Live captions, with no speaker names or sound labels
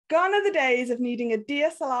Gone are the days of needing a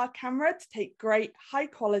DSLR camera to take great high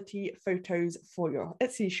quality photos for your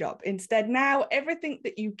Etsy shop. Instead, now everything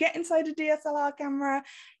that you get inside a DSLR camera,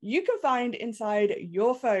 you can find inside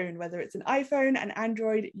your phone, whether it's an iPhone, an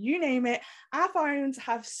Android, you name it. Our phones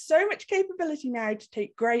have so much capability now to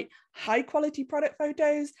take great high quality product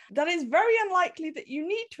photos that it's very unlikely that you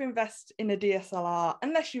need to invest in a DSLR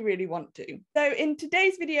unless you really want to. So in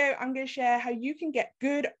today's video, I'm going to share how you can get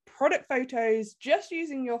good product photos just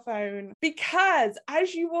using your phone, because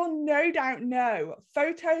as you will no doubt know,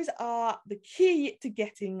 photos are the key to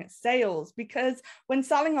getting sales, because when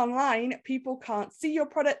selling online, people can't see your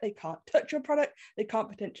product, they can't touch your product, they can't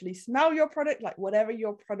potentially smell your product, like whatever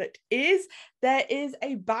your product is. There is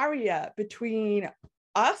a barrier between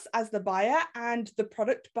us as the buyer and the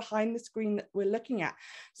product behind the screen that we're looking at.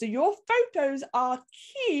 So your photos are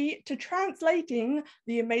key to translating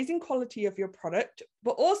the amazing quality of your product,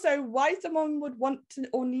 but also why someone would want to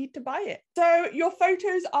or need to buy it. So your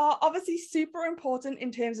photos are obviously super important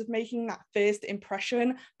in terms of making that first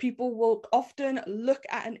impression. People will often look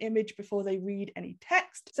at an image before they read any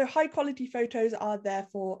text. So high quality photos are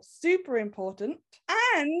therefore super important.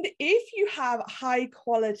 And if you have high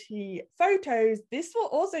quality photos, this will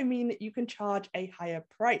also mean that you can charge a higher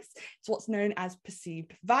price. It's what's known as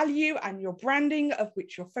perceived value, and your branding, of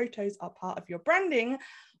which your photos are part of your branding,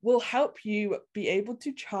 will help you be able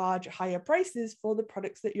to charge higher prices for the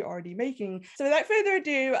products that you're already making. So without further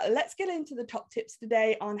ado, let's get into the top tips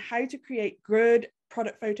today on how to create good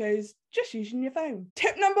product photos just using your phone.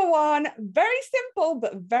 Tip number one, very simple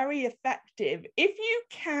but very effective. If you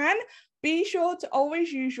can, be sure to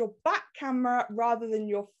always use your back camera rather than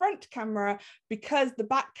your front camera, because the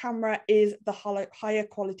back camera is the higher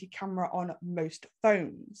quality camera on most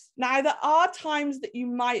phones. Now, there are times that you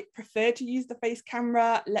might prefer to use the face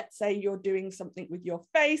camera. Let's say you're doing something with your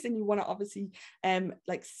face and you want to obviously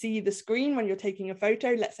like see the screen when you're taking a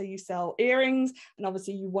photo. Let's say you sell earrings and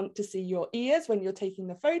obviously you want to see your ears when you're taking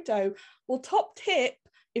the photo. Well, top tip,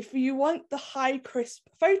 if you want the high crisp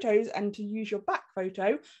photos and to use your back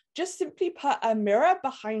photo, just simply put a mirror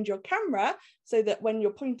behind your camera so that when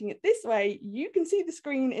you're pointing it this way, you can see the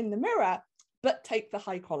screen in the mirror, but take the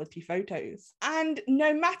high quality photos. And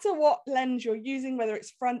no matter what lens you're using, whether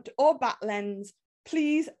it's front or back lens,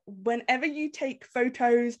 please, whenever you take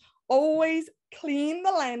photos, always clean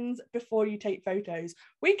the lens before you take photos.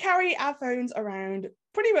 We carry our phones around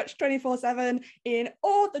pretty much 24/7 in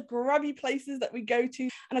all the grubby places that we go to.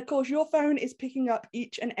 And of course, your phone is picking up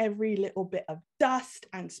each and every little bit of dust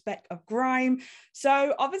and speck of grime.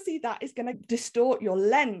 So obviously that is going to distort your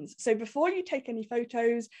lens. So before you take any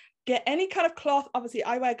photos, get any kind of cloth. Obviously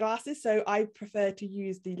I wear glasses, so I prefer to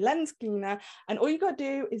use the lens cleaner, and all you got to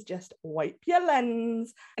do is just wipe your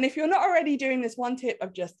lens. And if you're not already doing this one tip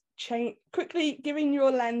of just quickly giving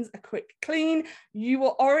your lens a quick clean, you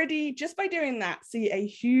will already, just by doing that, see a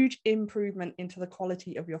huge improvement into the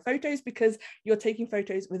quality of your photos, because you're taking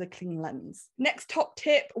photos with a clean lens. Next top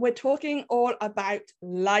tip, we're talking all about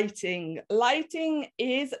lighting. Lighting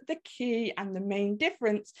is the key and the main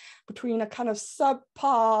difference between a kind of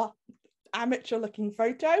subpar amateur looking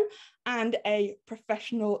photo and a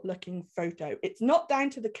professional looking photo. It's not down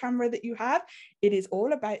to the camera that you have, it is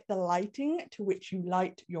all about the lighting to which you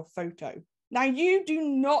light your photo. Now, you do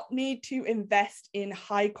not need to invest in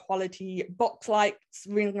high quality box lights,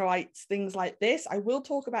 ring lights, things like this. I will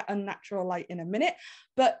talk about unnatural light in a minute,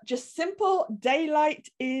 but just simple daylight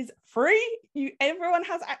is free. Everyone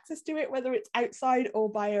has access to it, whether it's outside or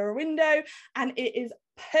by a window, and it is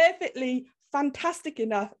perfectly fantastic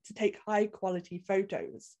enough to take high quality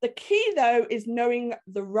photos. The key though is knowing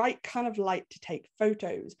the right kind of light to take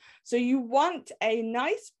photos. So you want a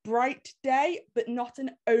nice bright day, but not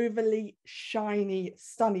an overly shiny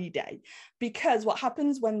sunny day, because what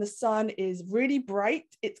happens when the sun is really bright,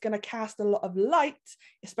 it's going to cast a lot of light,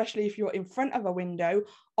 especially if you're in front of a window,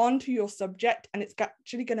 onto your subject, and it's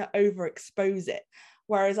actually going to overexpose it.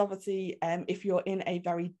 Whereas obviously, if you're in a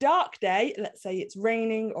very dark day, let's say it's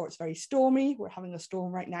raining or it's very stormy, we're having a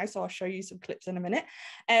storm right now, so I'll show you some clips in a minute.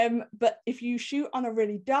 But if you shoot on a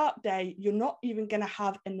really dark day, you're not even going to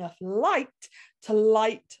have enough light to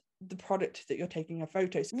light the product that you're taking a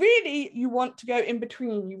photo. So really, you want to go in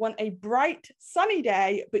between. You want a bright sunny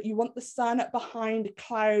day, but you want the sun behind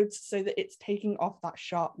clouds so that it's taking off that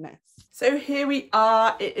sharpness. So here we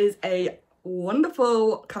are. It is a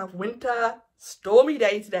wonderful kind of winter stormy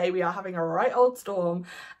day today. We are having a right old storm,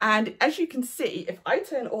 and as you can see, if I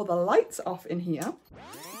turn all the lights off in here,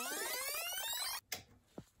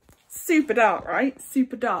 super dark, right?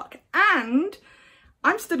 Super dark. And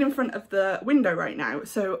I'm stood in front of the window right now,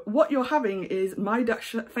 so what you're having is my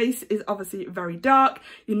Dutch face is obviously very dark,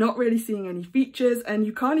 you're not really seeing any features, and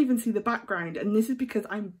you can't even see the background, and this is because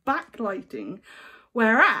I'm backlighting.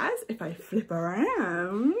 Whereas, if I flip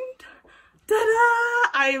around, ta-da!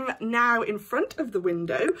 I'm now in front of the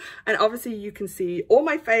window, and obviously you can see all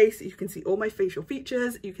my face, you can see all my facial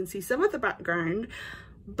features, you can see some of the background,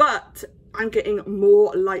 but I'm getting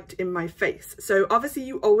more light in my face. So obviously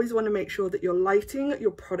you always want to make sure that you're lighting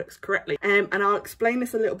your products correctly. And I'll explain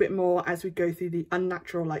this a little bit more as we go through the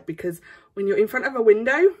unnatural light, because when you're in front of a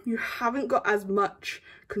window, you haven't got as much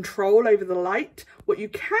control over the light. What you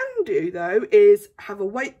can do though is have a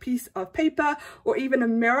white piece of paper or even a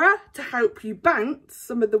mirror to help you bounce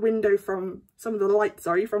some of the light,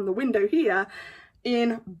 from the window here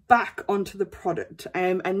in back onto the product,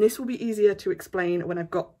 and this will be easier to explain when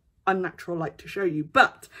I've got unnatural light to show you.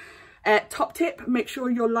 But top tip, make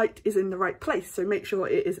sure your light is in the right place, so make sure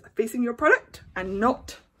it is facing your product and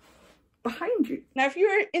not behind you. Now, if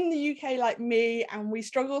you're in the UK like me and we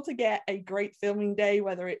struggle to get a great filming day,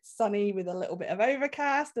 whether it's sunny with a little bit of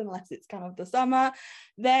overcast, unless it's kind of the summer,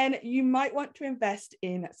 then you might want to invest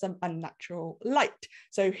in some unnatural light.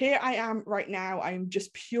 So here I am right now, I'm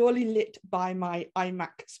just purely lit by my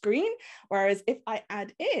iMac screen, whereas if I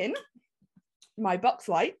add in my box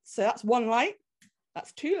light, so that's one light,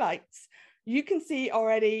 that's two lights, you can see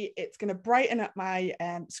already it's going to brighten up my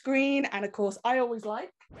screen. And of course I always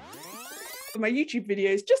like for my YouTube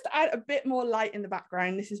videos just to add a bit more light in the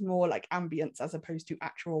background. This is more like ambience as opposed to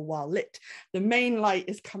actual while lit. The main light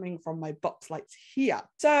is coming from my box lights here.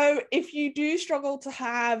 So if you do struggle to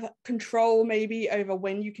have control maybe over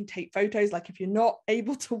when you can take photos, like if you're not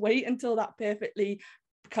able to wait until that perfectly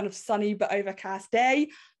kind of sunny but overcast day,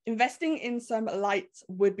 investing in some lights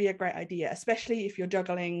would be a great idea, especially if you're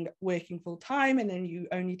juggling working full time and then you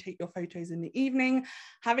only take your photos in the evening.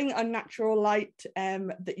 Having unnatural light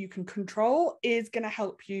that you can control is going to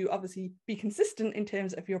help you obviously be consistent in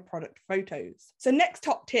terms of your product photos. So next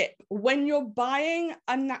top tip, when you're buying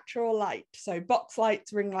unnatural light, so box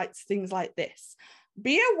lights, ring lights, things like this,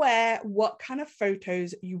 be aware what kind of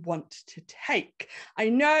photos you want to take. I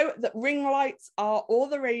know that ring lights are all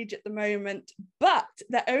the rage at the moment, but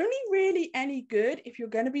they're only really any good if you're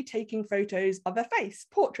going to be taking photos of a face,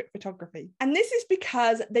 portrait photography. And this is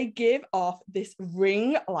because they give off this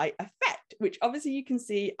ring light effect, which obviously you can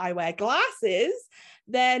see I wear glasses.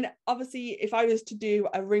 Then obviously if I was to do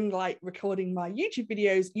a ring light recording my YouTube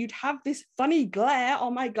videos, you'd have this funny glare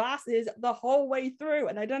on my glasses the whole way through.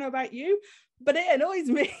 And I don't know about you, but it annoys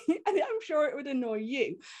me and I'm sure it would annoy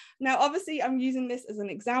you. Now, obviously I'm using this as an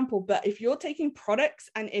example, but if you're taking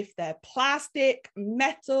products and if they're plastic,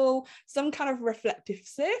 metal, some kind of reflective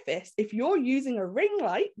surface, if you're using a ring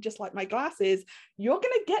light, just like my glasses, you're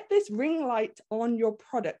going to get this ring light on your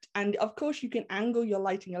product. And of course you can angle your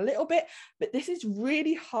lighting a little bit, but this is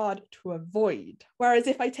really hard to avoid. Whereas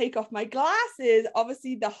if I take off my glasses,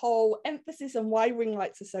 obviously the whole emphasis on why ring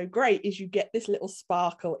lights are so great is you get this little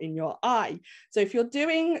sparkle in your eye. So if you're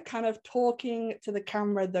doing kind of talking to the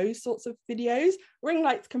camera, those sorts of videos, ring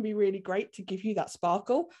lights can be really great to give you that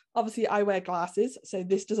sparkle. Obviously I wear glasses, so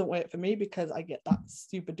this doesn't work for me because I get that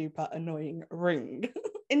super duper annoying ring.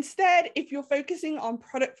 Instead, if you're focusing on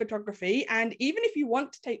product photography, and even if you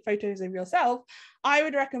want to take photos of yourself, I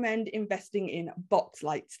would recommend investing in box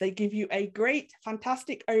lights. They give you a great,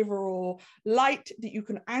 fantastic overall light that you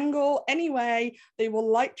can angle anyway. They will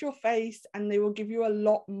light your face and they will give you a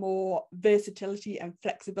lot more versatility and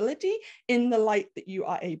flexibility in the light that you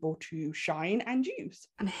are able to shine and use.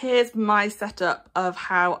 And here's my setup of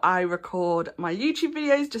how I record my YouTube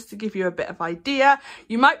videos, just to give you a bit of idea.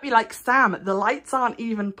 You might be like, Sam, the lights aren't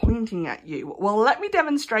even pointing at you. Well, let me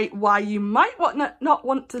demonstrate why you might not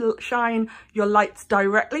want to shine your lights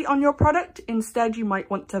directly on your product. Instead, you might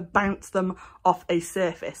want to bounce them off a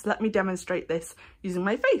surface. Let me demonstrate this using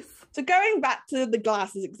my face. So going back to the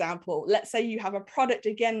glasses example, let's say you have a product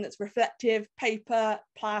again that's reflective, paper,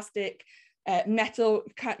 plastic, metal,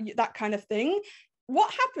 that kind of thing.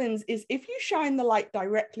 What happens is if you shine the light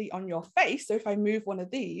directly on your face, so if I move one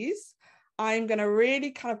of these, I'm going to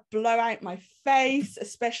really kind of blow out my face,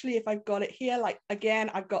 especially if I've got it here. Like, again,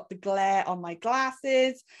 I've got the glare on my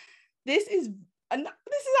glasses. This is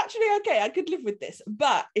actually okay. I could live with this.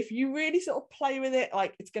 But if you really sort of play with it,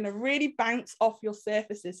 like it's going to really bounce off your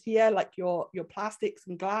surfaces here, like your plastics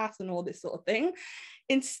and glass and all this sort of thing.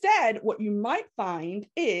 Instead, what you might find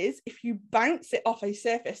is if you bounce it off a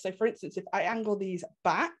surface. So for instance, if I angle these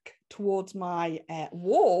back towards my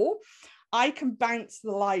wall, I can bounce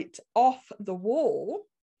the light off the wall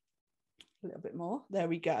a little bit more. There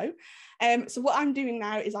we go. So what I'm doing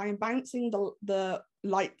now is I am bouncing the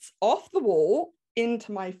lights off the wall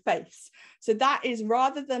into my face. So that is,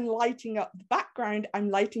 rather than lighting up the background, I'm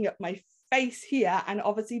lighting up my face here. And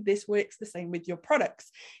obviously this works the same with your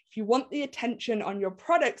products. If you want the attention on your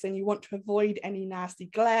products and you want to avoid any nasty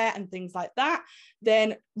glare and things like that,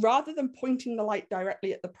 then rather than pointing the light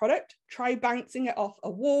directly at the product, try bouncing it off a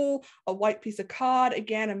wall, a white piece of card.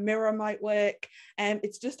 Again, a mirror might work.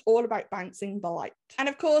 It's just all about bouncing the light. And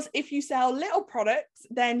of course, if you sell little products,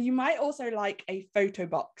 then you might also like a photo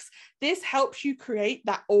box. This helps you create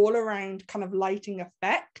that all around kind of lighting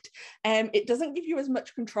effect. It doesn't give you as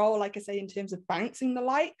much control, like I say, in terms of bouncing the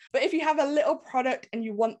light. But if you have a little product and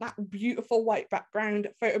you want that beautiful white background,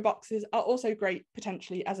 photo boxes are also great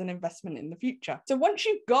potentially as an investment in the future. So once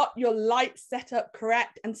you've got your light set up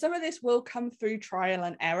correct, and some of this will come through trial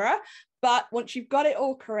and error, but once you've got it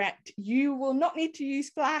all correct, you will not need to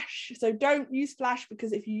use flash. So don't use flash,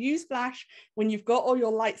 because if you use flash when you've got all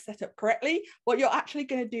your lights set up correctly, what you're actually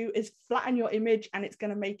going to do is flatten your image, and it's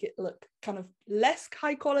going to make it look kind of less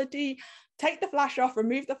high quality. Take the flash off,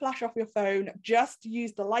 remove the flash off your phone, just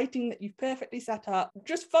use the lighting that you've perfectly set up.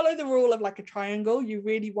 Just follow the rule of like a triangle. You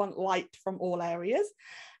really want light from all areas.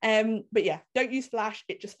 But yeah, don't use flash.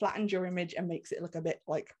 It just flattens your image and makes it look a bit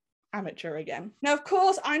like amateur again. Now, of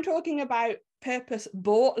course, I'm talking about purpose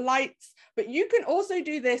bought lights, but you can also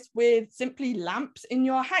do this with simply lamps in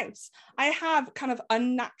your house. I have kind of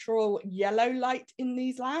unnatural yellow light in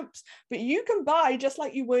these lamps, but you can buy, just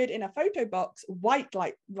like you would in a photo box, white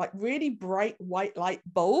light, like really bright white light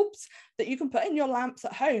bulbs that you can put in your lamps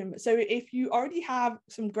at home. So if you already have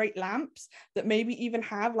some great lamps that maybe even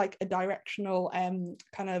have like a directional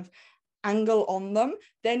kind of angle on them,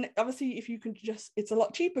 then obviously if you can just, it's a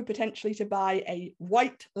lot cheaper potentially to buy a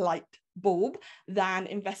white light bulb than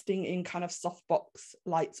investing in kind of softbox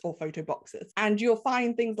lights or photo boxes. And you'll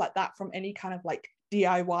find things like that from any kind of like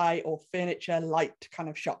DIY or furniture light kind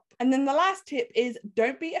of shop. And then the last tip is,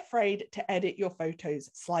 don't be afraid to edit your photos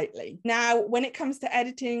slightly. Now, when it comes to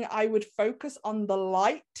editing, I would focus on the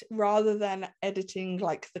light rather than editing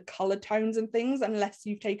like the color tones and things, unless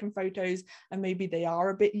you've taken photos and maybe they are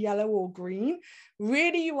a bit yellow or green.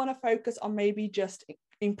 Really, you want to focus on maybe just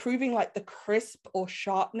improving like the crisp or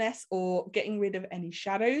sharpness, or getting rid of any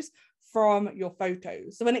shadows from your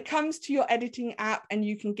photos. So when it comes to your editing app, and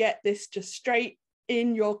you can get this just straight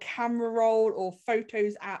in your camera roll or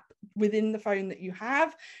photos app within the phone that you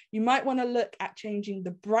have, you might want to look at changing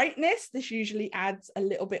the brightness. This usually adds a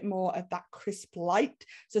little bit more of that crisp light.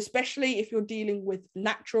 So especially if you're dealing with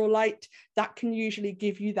natural light, that can usually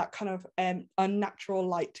give you that kind of unnatural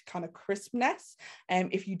light kind of crispness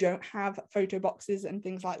if you don't have photo boxes and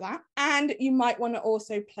things like that. And you might want to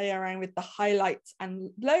also play around with the highlights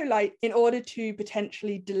and lowlights in order to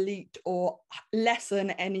potentially delete or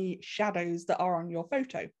lessen any shadows that are on your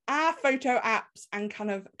photo. Our photo apps and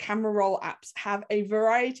kind of camera roll apps have a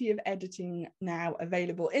variety of editing now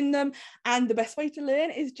available in them, and the best way to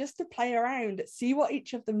learn is just to play around, see what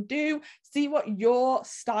each of them do, see what your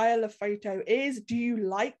style of photo is. Do you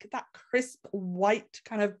like that crisp white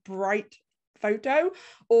kind of bright photo,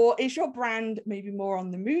 or is your brand maybe more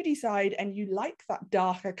on the moody side and you like that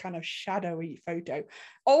darker kind of shadowy photo?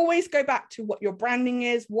 Always go back to what your branding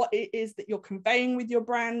is, what it is that you're conveying with your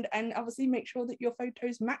brand, and obviously make sure that your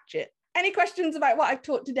photos match it. Any questions about what I've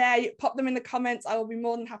taught today, pop them in the comments. I will be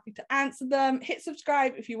more than happy to answer them. Hit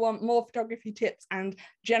subscribe if you want more photography tips and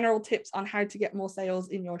general tips on how to get more sales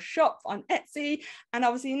in your shop on Etsy. And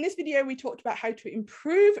obviously in this video, we talked about how to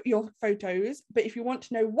improve your photos. But if you want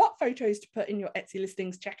to know what photos to put in your Etsy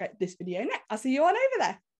listings, check out this video next. I'll see you on over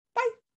there. Bye.